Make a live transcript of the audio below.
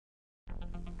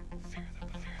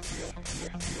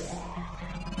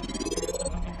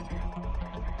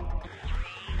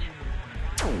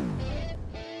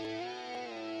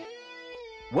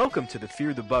Welcome to the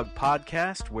Fear the Bug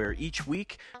podcast, where each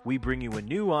week we bring you a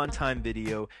new on-time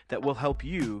video that will help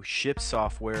you ship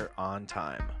software on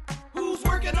time. Who's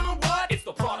working on what? It's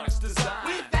the product's design.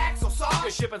 With AxleSoft.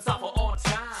 You're shipping software on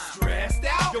time. Stressed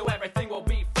out? Yo, everything will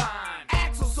be fine.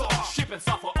 AxleSoft. Shipping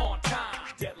software on time.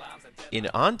 Deadlines and deadlines. In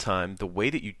OnTime, the way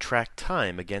that you track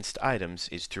time against items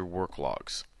is through work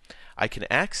logs. I can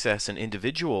access an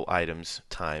individual item's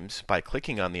times by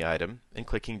clicking on the item and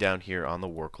clicking down here on the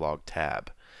work log tab.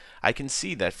 I can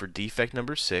see that for defect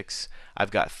number 6, I've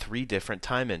got 3 different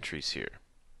time entries here.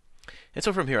 And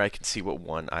so from here I can see what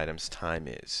one item's time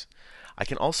is. I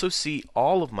can also see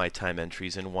all of my time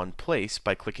entries in one place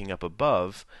by clicking up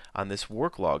above on this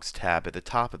work logs tab at the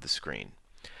top of the screen.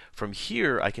 From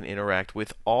here I can interact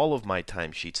with all of my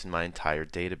timesheets in my entire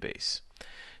database.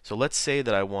 So let's say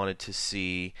that I wanted to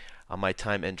see my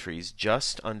time entries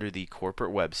just under the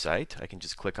corporate website. I can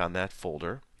just click on that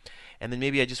folder. And then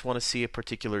maybe I just want to see a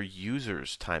particular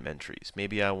user's time entries.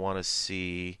 Maybe I want to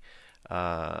see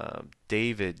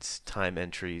David's time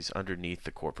entries underneath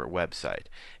the corporate website.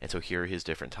 And so here are his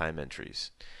different time entries.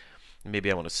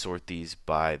 Maybe I want to sort these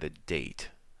by the date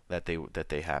that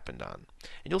they happened on.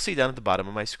 And you'll see down at the bottom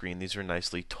of my screen, these are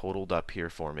nicely totaled up here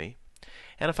for me.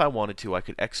 And if I wanted to, I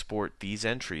could export these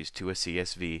entries to a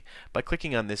CSV by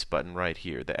clicking on this button right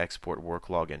here, the Export Work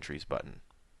Log Entries button.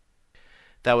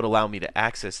 That would allow me to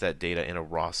access that data in a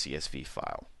raw CSV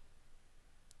file.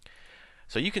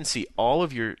 So you can see all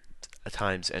of your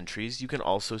times entries. You can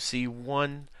also see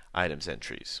one item's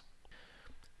entries.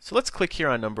 So let's click here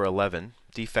on number 11,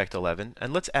 defect 11,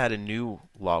 and let's add a new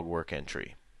log work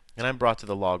entry. And I'm brought to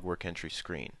the log work entry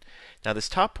screen. Now this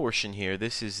top portion here,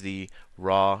 this is the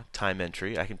raw time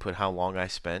entry. I can put how long I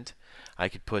spent. I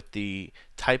could put the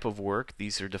type of work.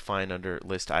 These are defined under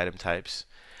list item types.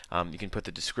 You can put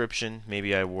the description.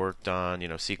 Maybe I worked on,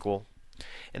 SQL.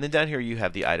 And then down here you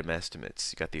have the item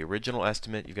estimates. You've got the original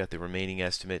estimate, you've got the remaining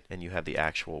estimate, and you have the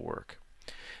actual work.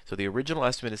 So the original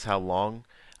estimate is how long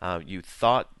you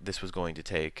thought this was going to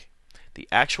take. The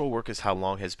actual work is how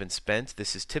long has been spent.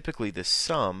 This is typically the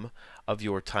sum of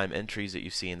your time entries that you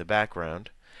see in the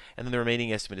background. And then the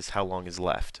remaining estimate is how long is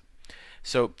left.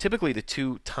 So typically the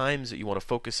two times that you want to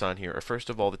focus on here are, first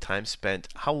of all, the time spent.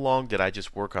 How long did I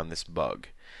just work on this bug?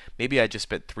 Maybe I just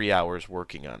spent 3 hours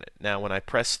working on it. Now when I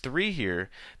press 3 here,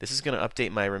 this is going to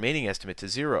update my remaining estimate to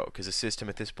 0 because the system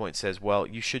at this point says, well,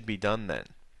 you should be done then.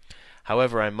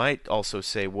 However, I might also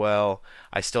say, well,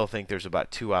 I still think there's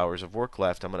about 2 hours of work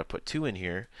left. I'm going to put 2 in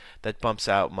here. That bumps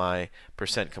out my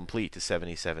percent complete to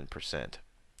 77%.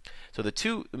 So the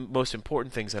two most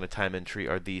important things on a time entry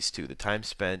are these two, the time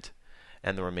spent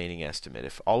and the remaining estimate.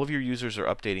 If all of your users are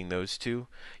updating those two,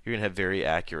 you're going to have very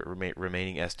accurate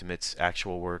remaining estimates,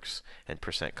 actual works, and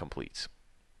percent completes.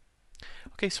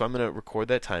 Okay, so I'm going to record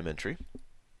that time entry.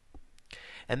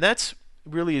 And that's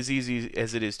really as easy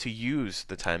as it is to use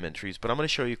the time entries, but I'm going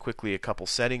to show you quickly a couple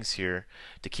settings here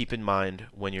to keep in mind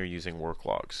when you're using work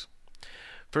logs.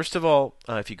 First of all,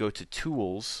 if you go to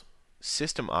Tools,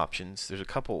 System Options, there's a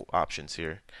couple options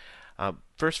here.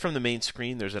 First, from the main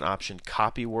screen, there's an option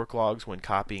Copy Work Logs when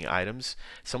copying items.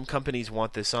 Some companies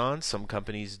want this on, some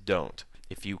companies don't.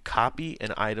 If you copy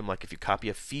an item, like if you copy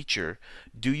a feature,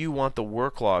 do you want the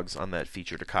work logs on that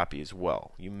feature to copy as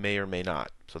well? You may or may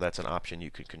not, so that's an option you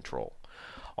can control.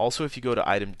 Also, if you go to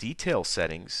Item Detail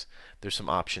Settings, there's some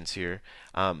options here.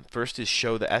 First is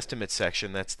Show the Estimate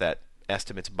section. That's that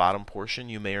estimates bottom portion.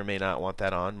 You may or may not want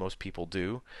that on. Most people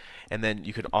do. And then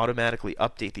you can automatically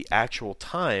update the actual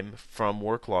time from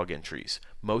work log entries.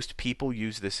 Most people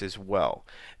use this as well.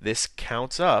 This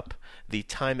counts up the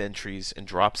time entries and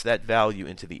drops that value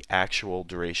into the actual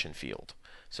duration field.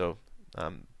 So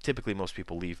typically most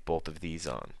people leave both of these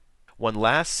on. One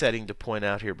last setting to point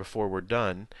out here before we're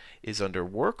done is under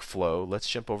Workflow. Let's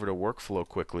jump over to Workflow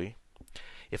quickly.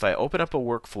 If I open up a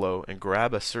workflow and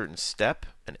grab a certain step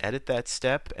and edit that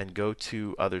step and go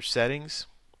to Other Settings,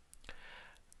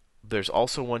 there's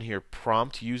also one here,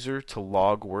 Prompt User to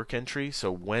Log Work Entry.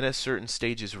 So when a certain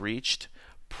stage is reached,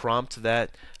 prompt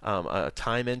that a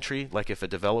time entry, like if a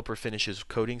developer finishes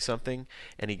coding something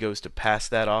and he goes to pass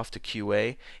that off to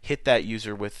QA, hit that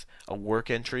user with a work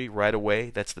entry right away.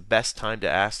 That's the best time to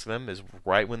ask them, is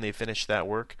right when they finish that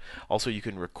work. Also, you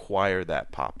can require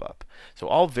that pop up. So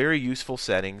all very useful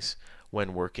settings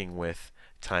when working with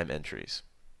time entries.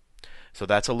 So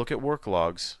that's a look at work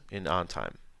logs in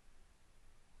OnTime.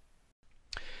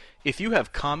 If you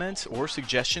have comments or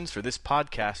suggestions for this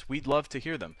podcast, we'd love to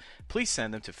hear them. Please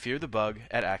send them to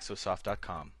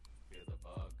fearthebug@axlesoft.com. Fear the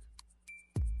bug.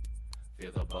 Fear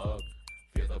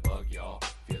the bug, y'all.